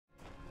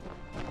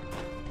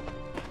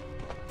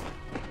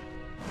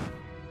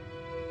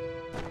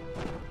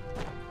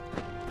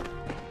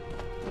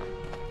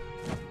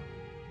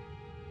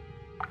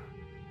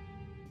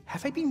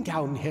Have I been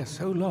down here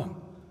so long?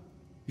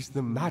 Is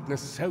the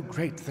madness so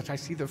great that I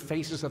see the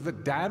faces of the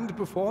damned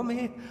before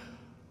me?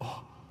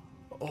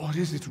 Or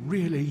is it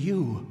really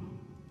you?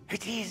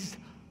 It is!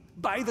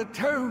 By the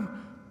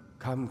tome!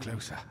 Come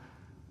closer.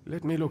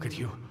 Let me look at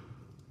you.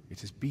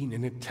 It has been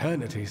an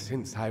eternity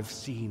since I've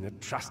seen a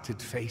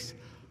trusted face.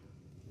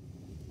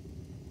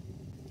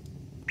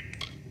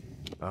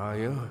 Are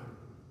you?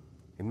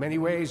 In many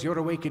ways, your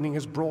awakening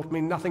has brought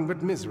me nothing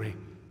but misery.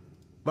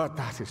 But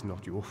that is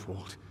not your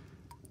fault.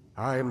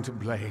 I am to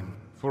blame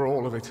for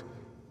all of it.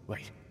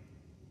 Wait.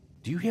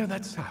 Do you hear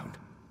that sound?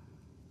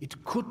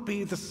 It could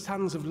be the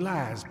Sons of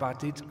Laz,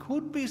 but it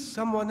could be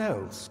someone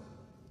else.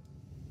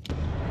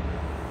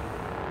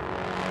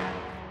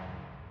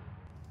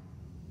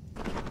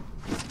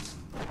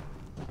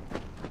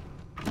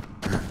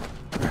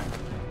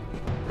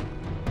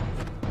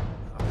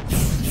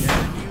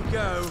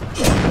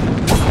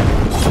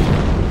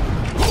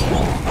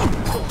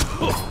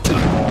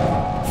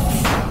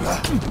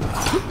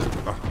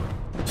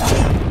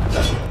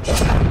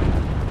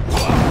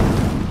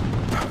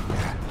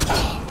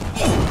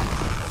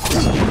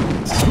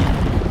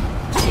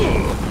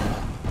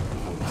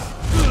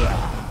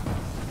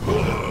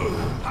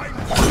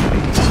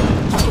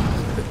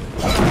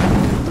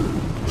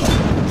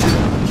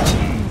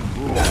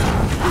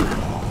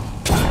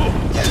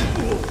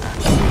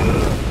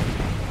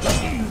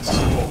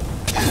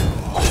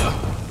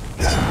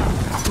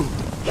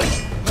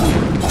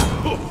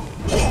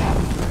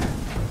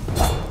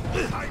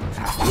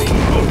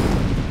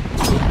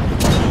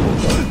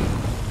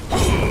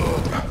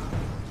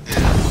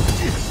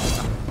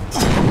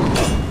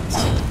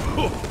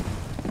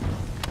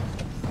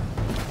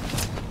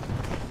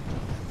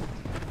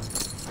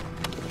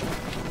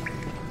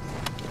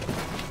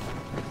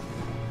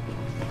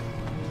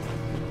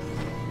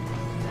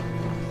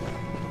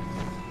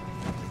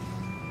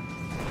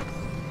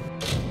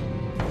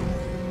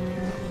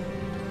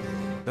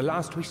 The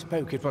last we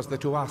spoke, it was the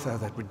Tuatha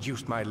that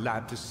reduced my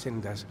lab to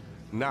cinders.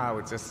 Now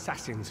it's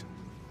assassins.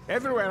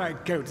 Everywhere I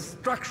go,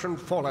 destruction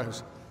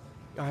follows.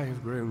 I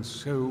have grown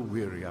so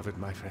weary of it,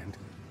 my friend.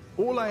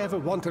 All I ever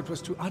wanted was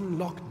to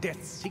unlock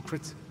death's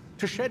secrets,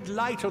 to shed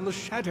light on the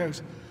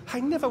shadows. I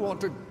never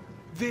wanted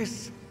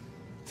this.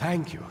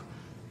 Thank you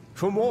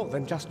for more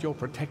than just your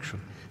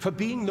protection, for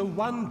being the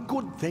one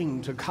good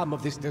thing to come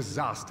of this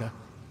disaster.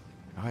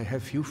 I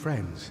have few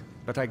friends,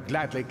 but I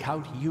gladly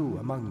count you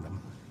among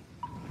them.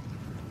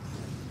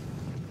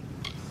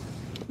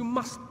 You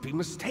must be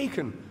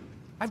mistaken.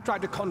 I've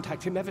tried to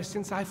contact him ever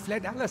since I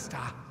fled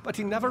Allestar, but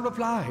he never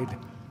replied.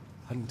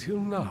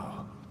 Until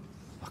now.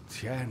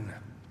 Octienne.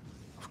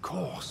 Of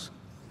course.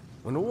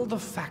 When all the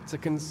facts are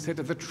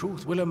considered, the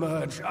truth will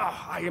emerge.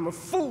 I am a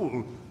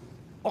fool!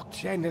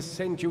 Octienne has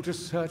sent you to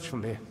search for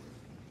me.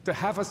 To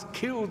have us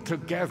killed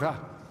together.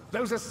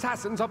 Those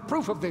assassins are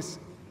proof of this.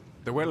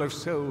 The Well of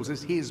Souls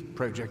is his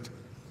project.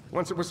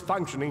 Once it was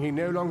functioning, he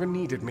no longer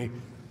needed me.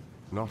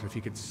 Not if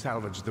he could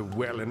salvage the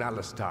well in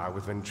Allestar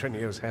with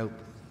Ventrinio's help.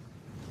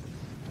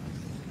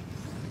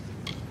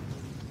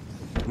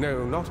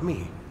 No, not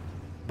me.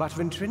 But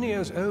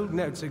Ventrinio's old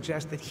notes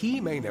suggest that he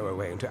may know a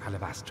way into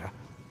Alabastra.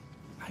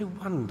 I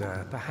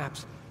wonder,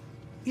 perhaps,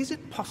 is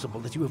it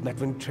possible that you have met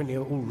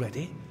Ventrinio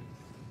already?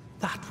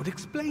 That would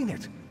explain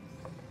it.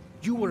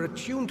 You were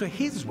attuned to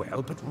his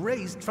well, but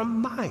raised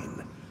from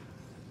mine.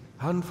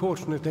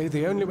 Unfortunately,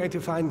 the only way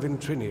to find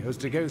Ventrinio is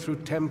to go through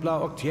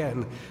Templar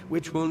Octienne,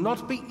 which will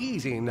not be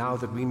easy now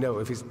that we know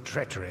of his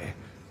treachery.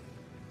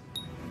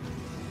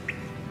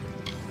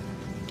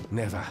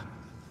 Never.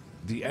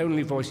 The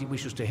only voice he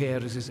wishes to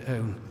hear is his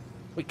own.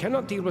 We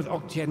cannot deal with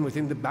Octienne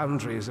within the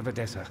boundaries of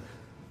Edessa.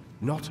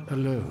 Not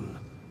alone.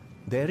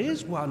 There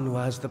is one who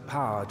has the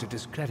power to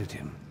discredit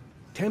him.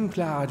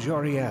 Templar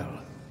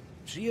Joriel.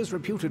 She is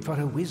reputed for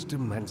her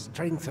wisdom and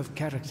strength of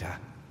character.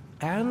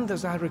 And,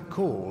 as I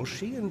recall,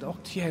 she and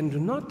Octienne do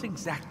not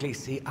exactly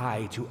see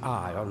eye to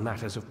eye on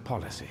matters of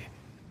policy.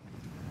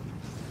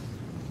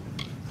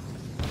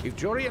 If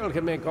Joriel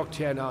can make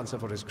Octienne answer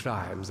for his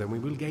crimes, then we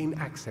will gain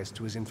access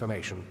to his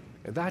information.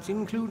 That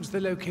includes the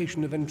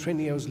location of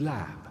Ventrinio's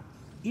lab.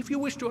 If you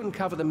wish to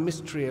uncover the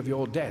mystery of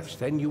your death,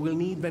 then you will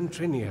need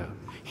Ventrinio.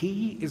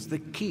 He is the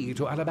key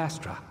to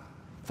Alabastra.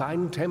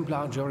 Find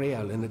Templar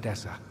Joriel in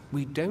Edessa.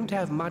 We don't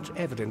have much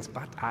evidence,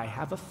 but I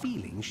have a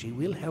feeling she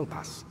will help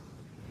us.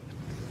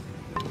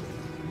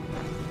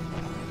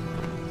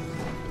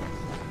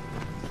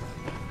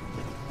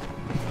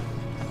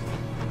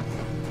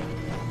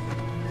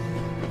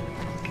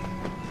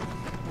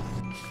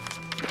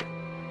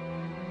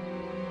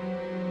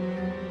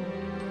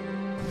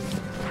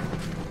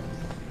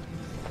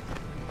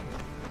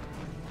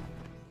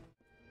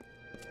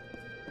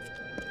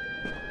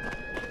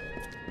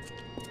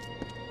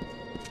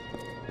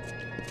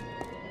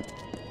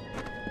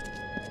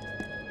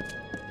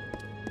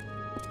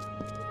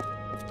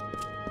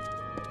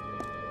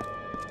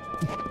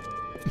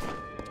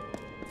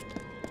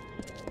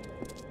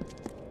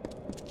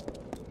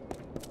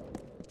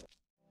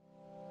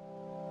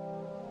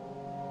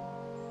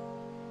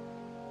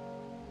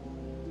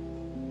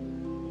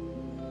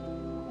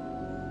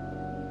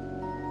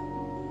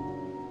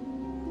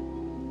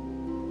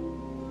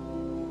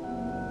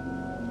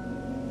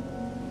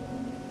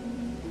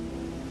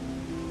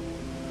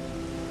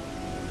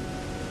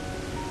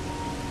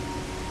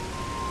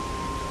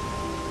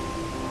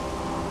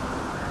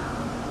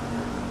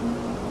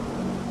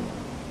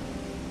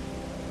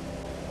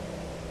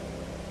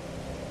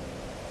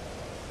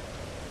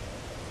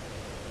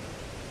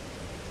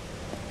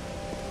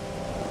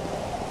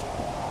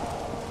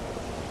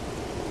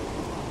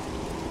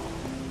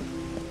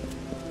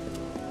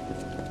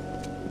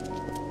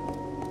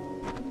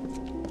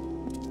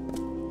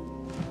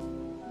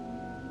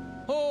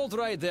 Hold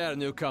right there,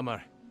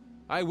 newcomer.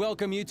 I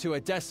welcome you to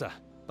Edessa,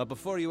 but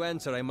before you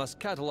enter, I must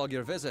catalogue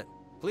your visit.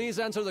 Please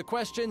answer the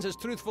questions as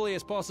truthfully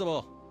as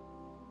possible.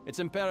 It's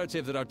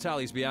imperative that our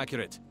tallies be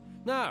accurate.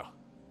 Now,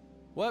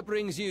 what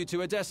brings you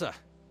to Edessa?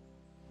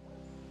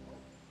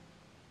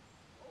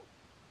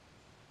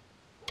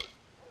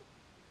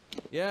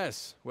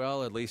 Yes,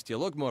 well, at least you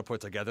look more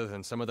put together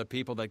than some of the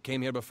people that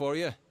came here before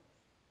you.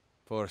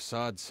 Poor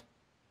sods.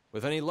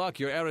 With any luck,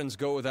 your errands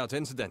go without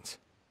incident.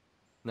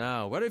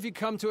 Now, where have you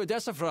come to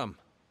Edessa from?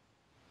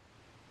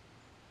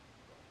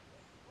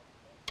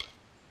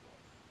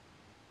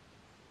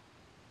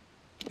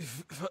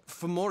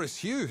 Fomorous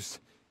Hugues?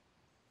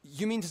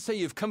 You mean to say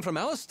you've come from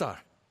Allestar?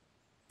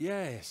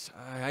 Yes,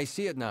 I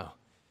see it now.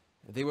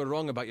 They were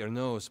wrong about your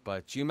nose,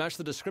 but you match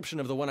the description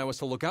of the one I was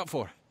to look out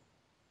for.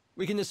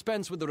 We can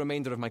dispense with the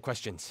remainder of my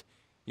questions.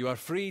 You are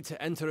free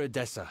to enter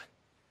Edessa.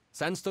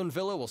 Sandstone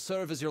Villa will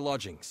serve as your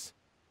lodgings.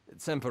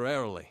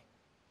 Temporarily.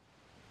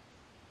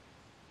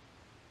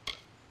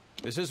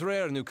 This is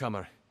rare,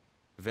 newcomer.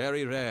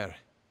 Very rare.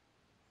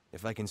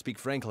 If I can speak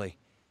frankly,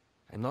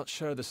 I'm not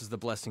sure this is the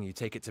blessing you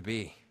take it to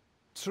be.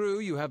 True,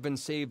 you have been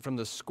saved from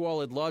the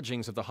squalid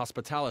lodgings of the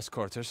Hospitalis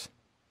quarters.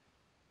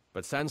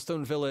 But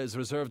Sandstone Villa is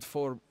reserved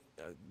for,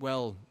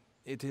 well,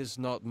 it is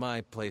not my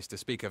place to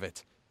speak of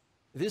it.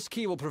 This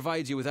key will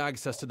provide you with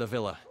access to the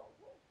villa.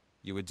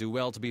 You would do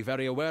well to be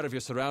very aware of your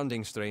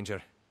surroundings,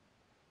 stranger.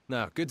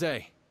 Now, good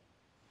day.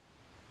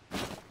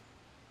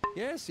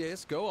 Yes,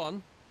 go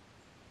on.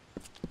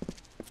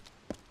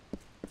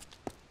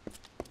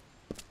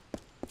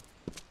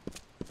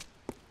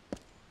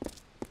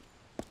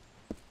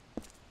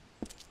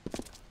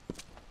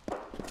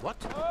 What?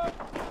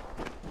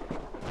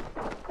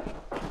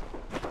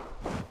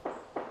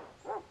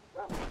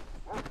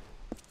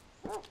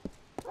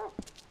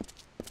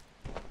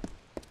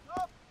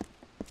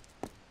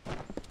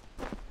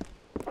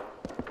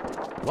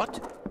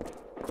 What?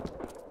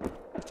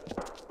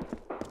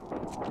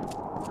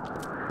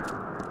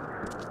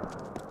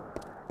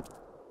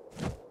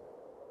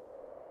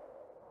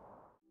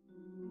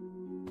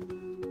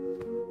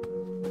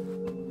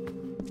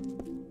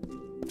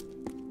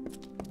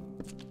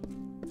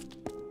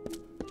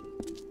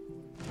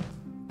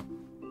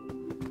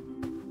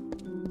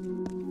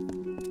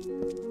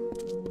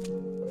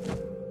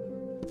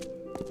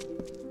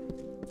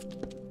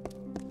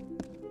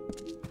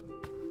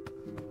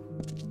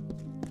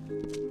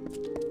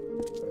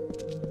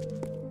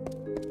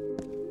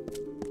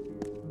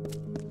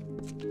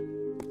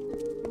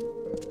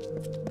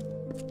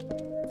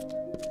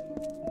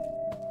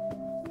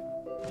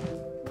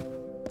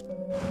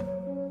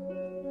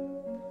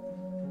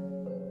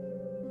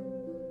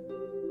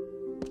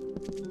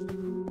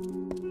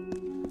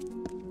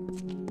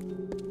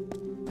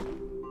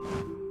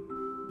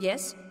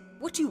 Yes?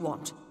 What do you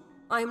want?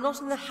 I am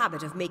not in the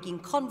habit of making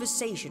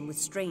conversation with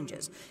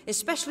strangers,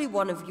 especially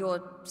one of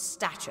your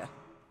stature.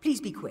 Please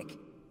be quick.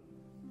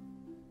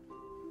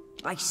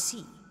 I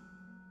see.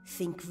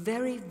 Think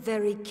very,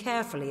 very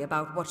carefully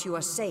about what you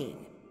are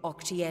saying.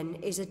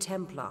 Octienne is a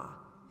Templar.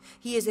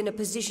 He is in a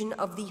position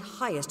of the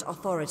highest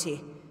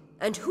authority.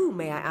 And who,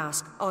 may I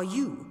ask, are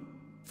you?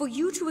 For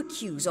you to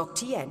accuse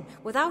Octienne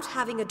without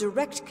having a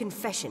direct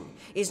confession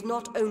is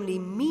not only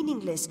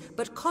meaningless,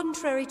 but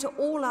contrary to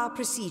all our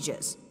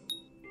procedures.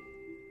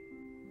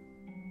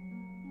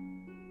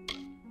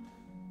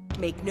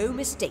 Make no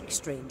mistake,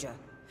 stranger.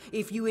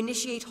 If you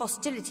initiate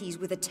hostilities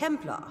with a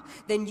Templar,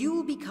 then you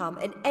will become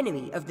an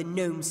enemy of the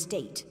gnome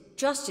state.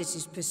 Justice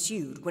is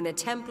pursued when a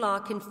Templar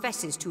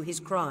confesses to his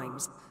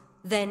crimes.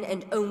 Then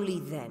and only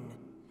then.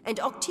 And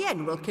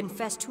Octienne will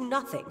confess to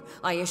nothing,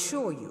 I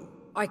assure you.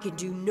 I can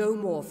do no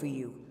more for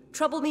you.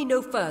 Trouble me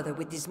no further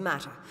with this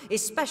matter,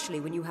 especially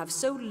when you have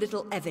so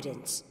little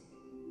evidence.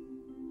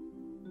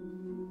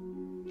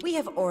 We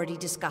have already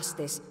discussed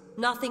this.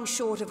 Nothing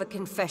short of a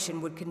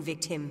confession would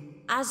convict him.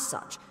 As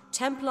such,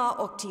 Templar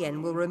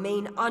Octienne will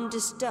remain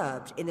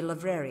undisturbed in the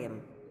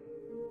librarium.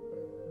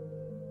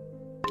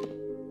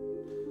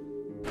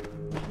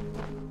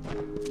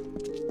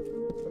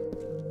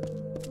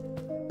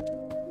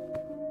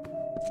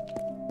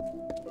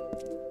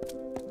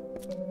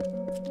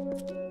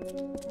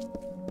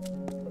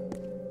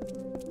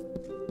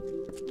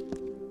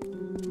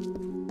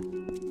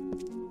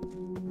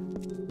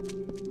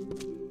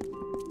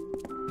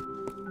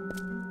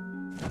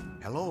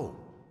 Hello.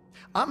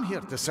 I'm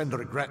here to send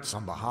regrets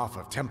on behalf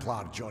of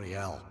Templar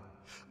Joriel.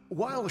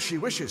 While she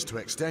wishes to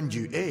extend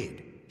you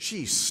aid,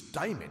 she's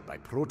stymied by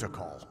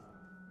protocol.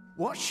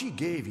 What she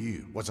gave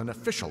you was an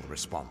official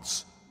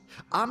response.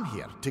 I'm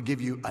here to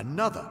give you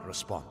another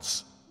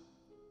response.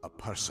 A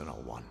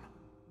personal one.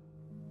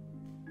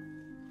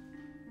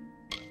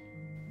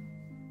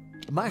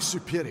 My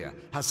superior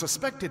has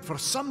suspected for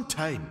some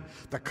time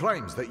the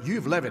crimes that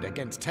you've levied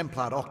against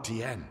Templar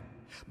Octienne.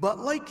 But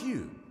like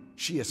you,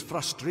 she is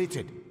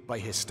frustrated by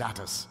his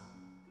status.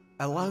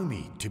 Allow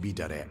me to be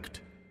direct.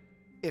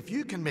 If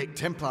you can make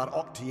Templar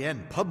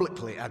Octienne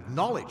publicly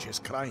acknowledge his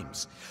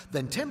crimes,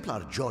 then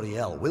Templar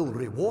Joriel will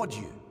reward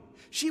you.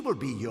 She will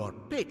be your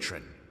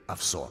patron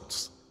of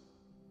sorts.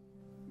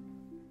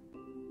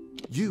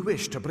 You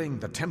wish to bring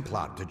the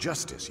Templar to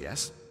justice,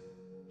 yes?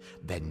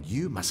 Then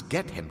you must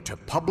get him to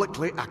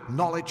publicly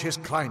acknowledge his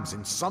crimes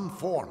in some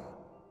form.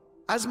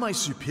 As my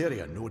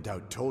superior no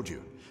doubt told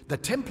you, the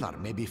Templar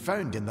may be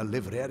found in the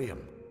livrarium.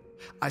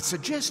 I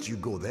suggest you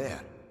go there.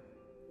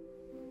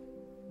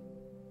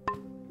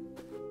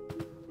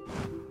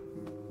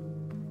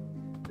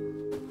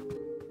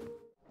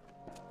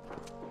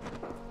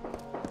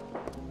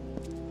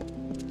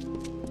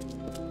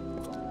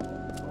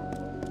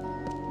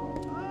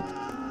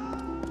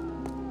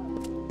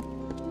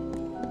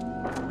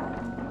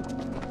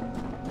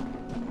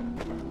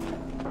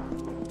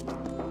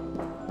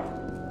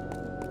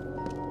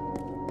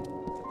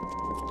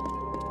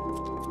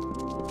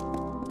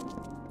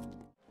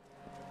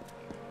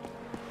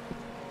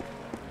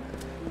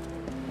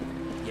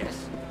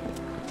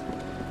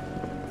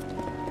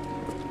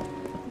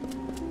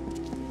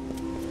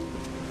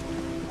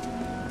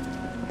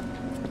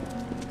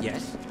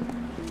 Yes?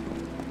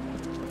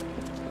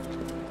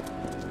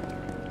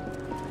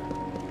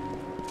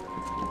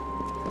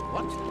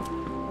 What?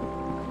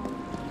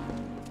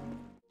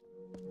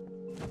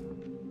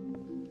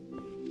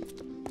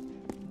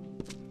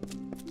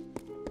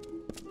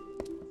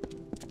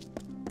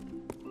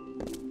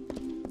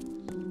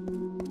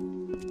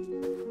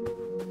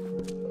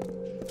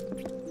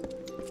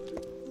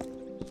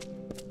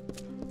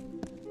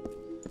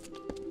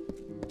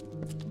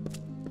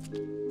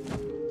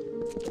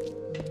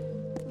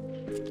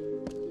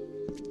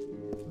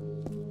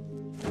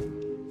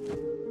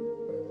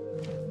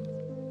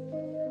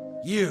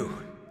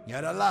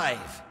 You're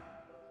alive.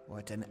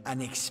 What an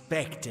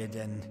unexpected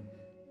and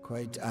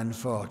quite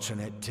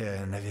unfortunate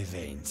turn of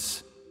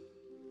events.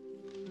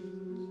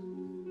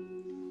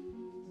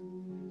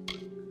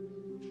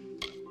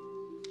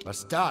 For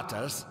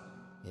starters,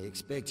 I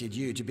expected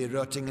you to be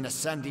rotting in a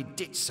sandy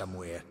ditch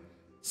somewhere.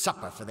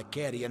 Supper for the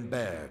carrion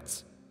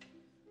birds.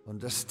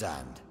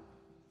 Understand,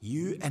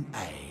 you and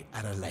I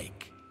are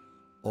alike.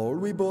 All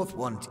we both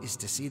want is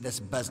to see this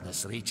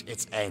business reach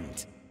its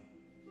end.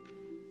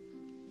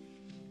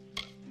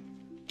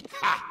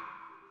 Ha!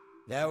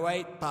 The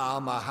White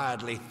Palm are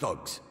hardly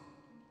thugs.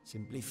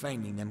 Simply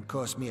finding them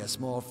cost me a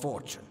small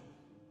fortune,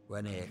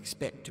 when I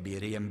expect to be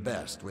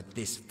reimbursed with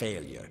this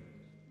failure.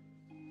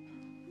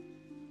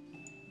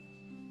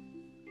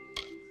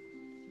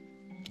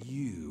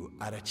 You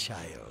are a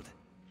child.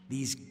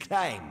 These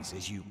crimes,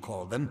 as you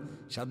call them,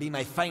 shall be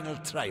my final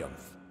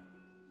triumph.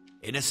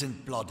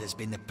 Innocent blood has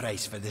been the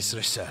price for this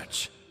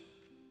research.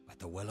 But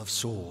the Well of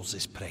Souls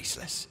is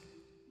priceless.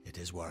 It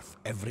is worth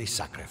every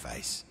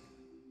sacrifice.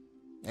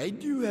 I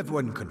do have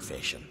one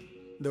confession,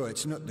 though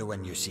it's not the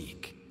one you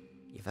seek.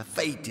 If a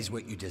fight is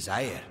what you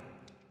desire,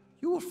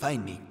 you will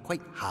find me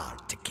quite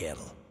hard to kill.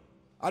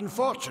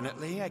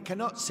 Unfortunately, I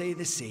cannot say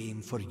the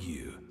same for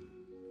you.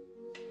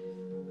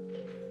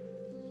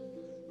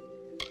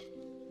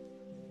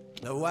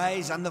 The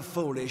wise and the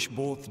foolish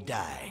both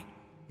die.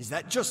 Is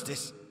that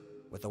justice?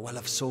 With the Well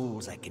of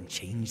Souls, I can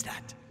change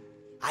that.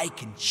 I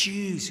can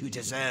choose who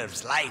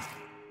deserves life.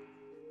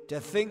 To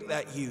think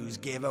that Hughes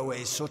gave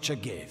away such a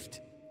gift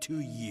to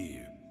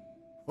you.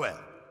 Well,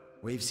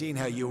 we've seen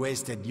how you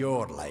wasted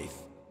your life.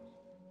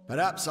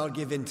 Perhaps I'll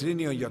give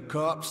Ventrinio your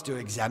corpse to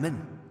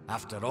examine.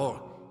 After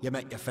all, you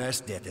met your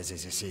first death as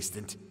his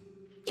assistant.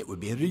 It would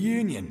be a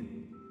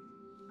reunion.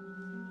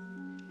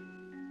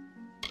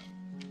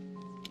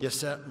 You're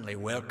certainly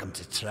welcome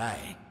to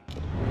try.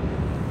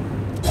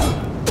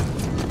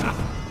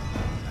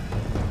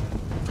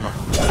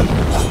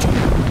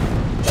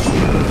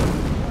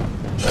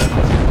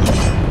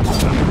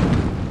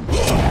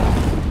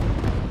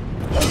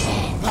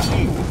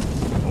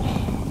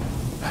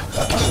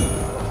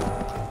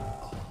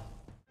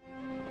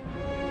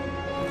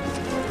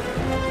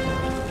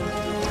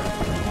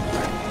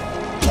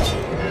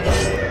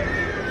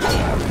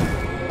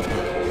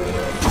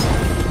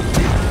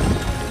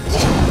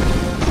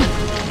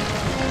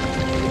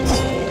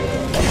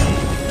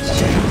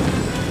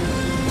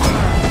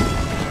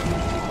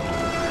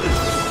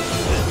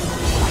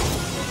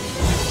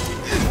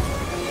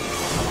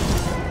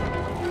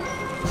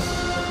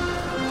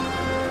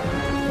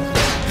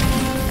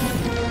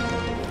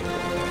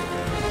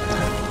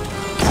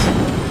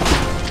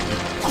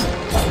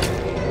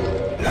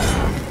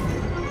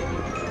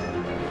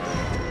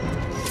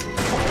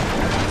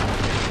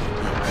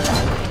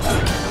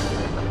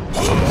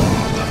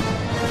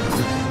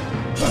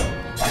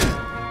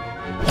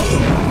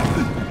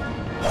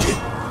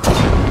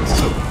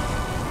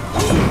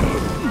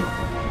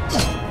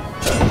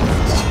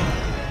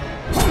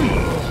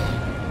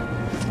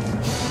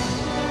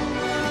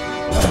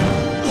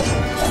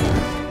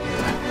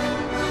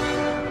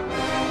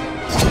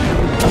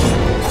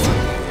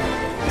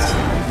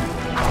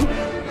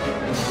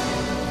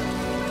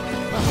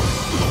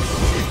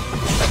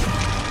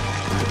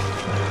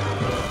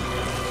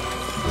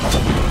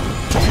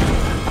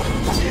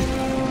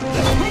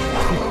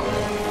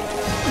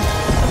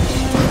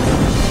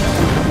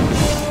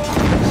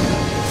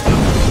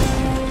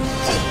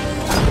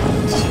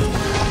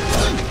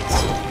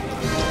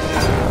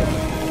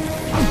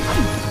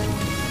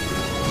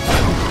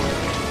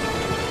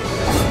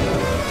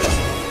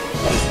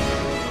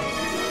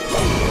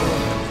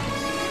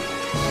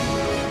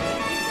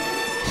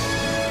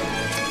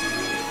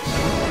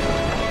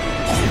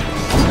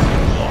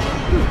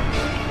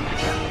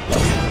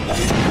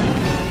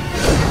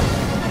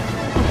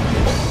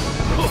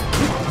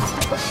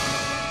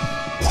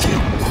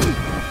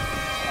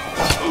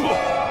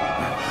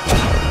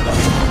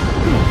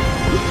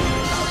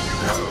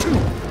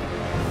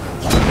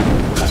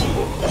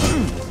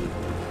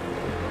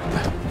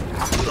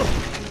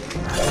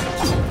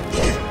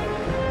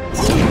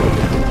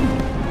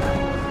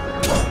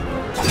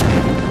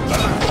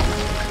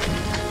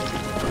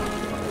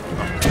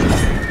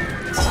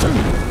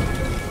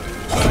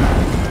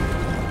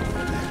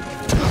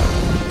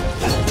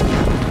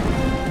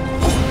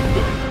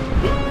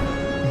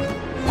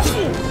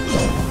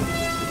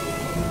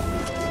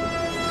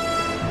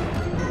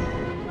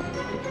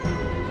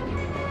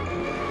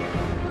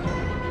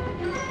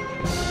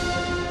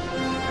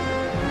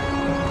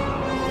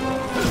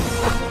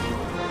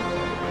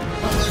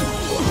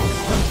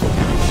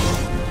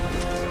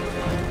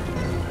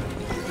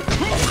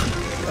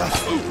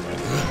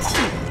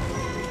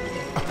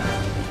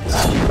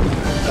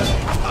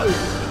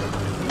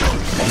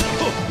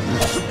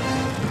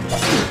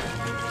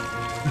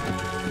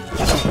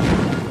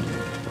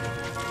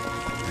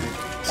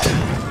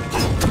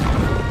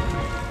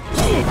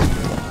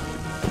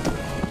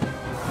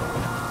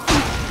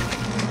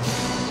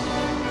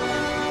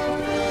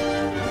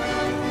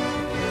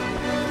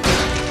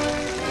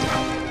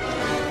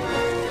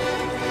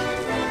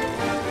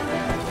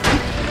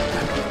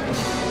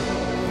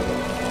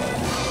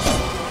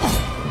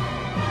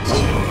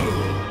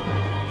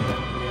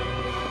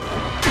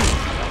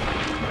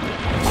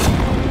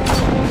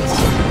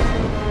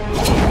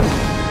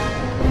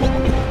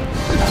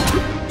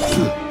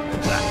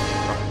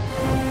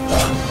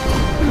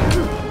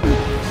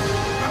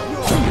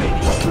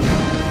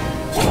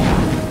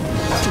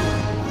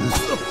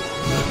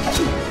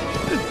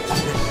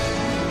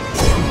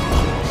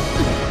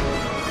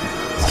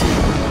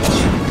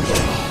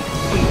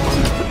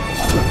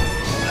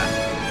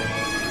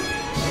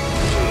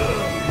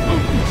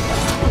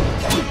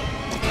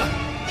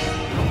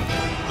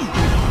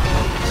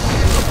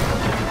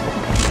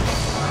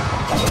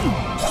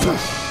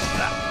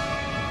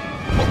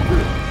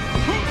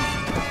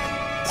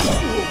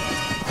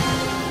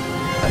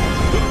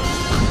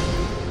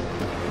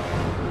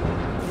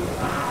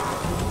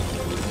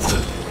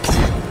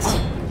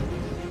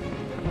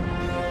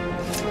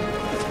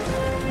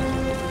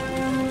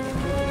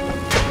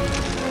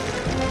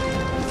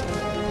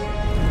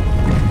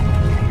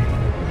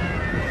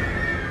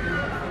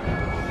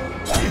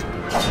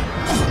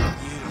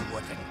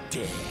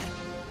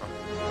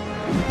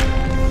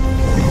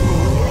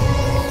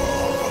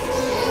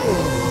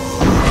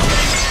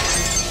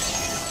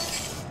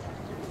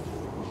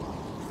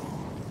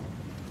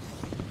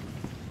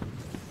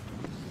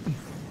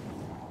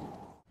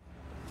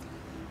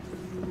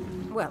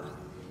 Well,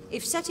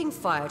 if setting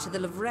fire to the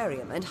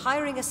livrarium and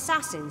hiring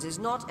assassins is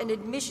not an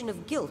admission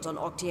of guilt on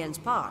Octienne's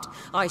part,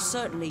 I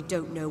certainly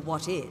don't know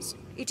what is.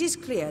 It is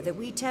clear that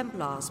we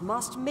Templars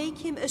must make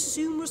him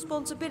assume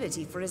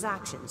responsibility for his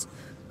actions,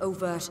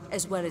 overt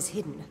as well as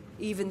hidden.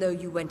 Even though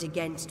you went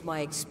against my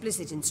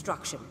explicit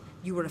instruction,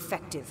 you were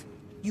effective.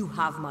 You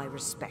have my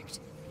respect.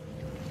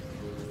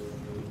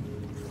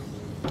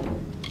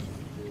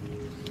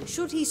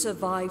 Should he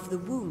survive the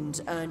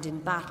wounds earned in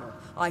battle,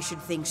 I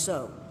should think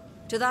so.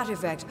 To that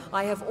effect,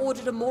 I have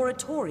ordered a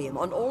moratorium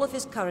on all of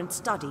his current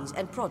studies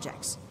and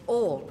projects.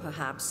 All,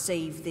 perhaps,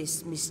 save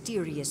this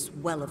mysterious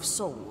Well of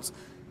Souls.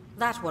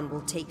 That one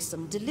will take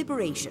some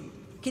deliberation,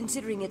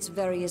 considering its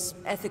various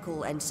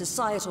ethical and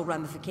societal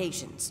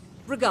ramifications.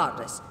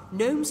 Regardless,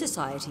 gnome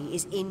society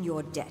is in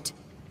your debt,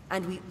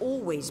 and we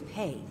always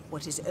pay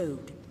what is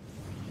owed.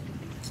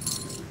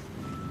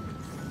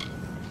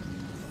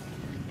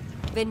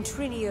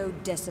 Ventrinio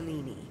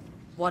Dessalini.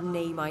 One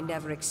name I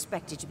never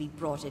expected to be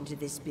brought into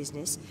this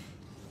business.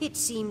 It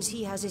seems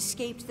he has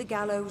escaped the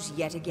gallows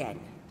yet again.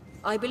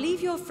 I believe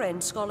your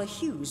friend Scholar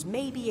Hughes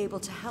may be able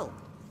to help.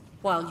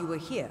 While you were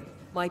here,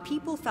 my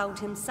people found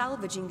him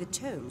salvaging the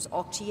tomes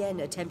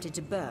Octienne attempted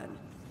to burn.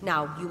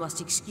 Now, you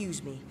must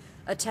excuse me.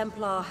 A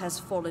Templar has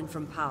fallen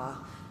from power,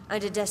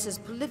 and Edessa's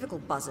political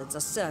buzzards are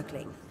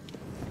circling.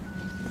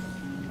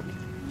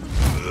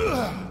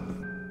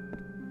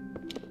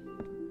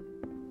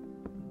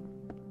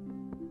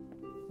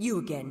 You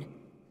again.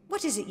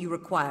 What is it you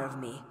require of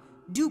me?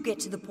 Do get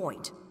to the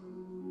point.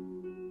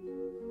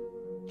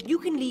 You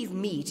can leave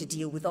me to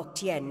deal with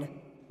Octienne.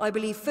 I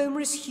believe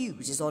Fomorous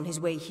Hugues is on his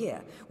way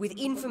here, with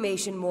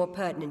information more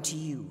pertinent to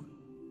you.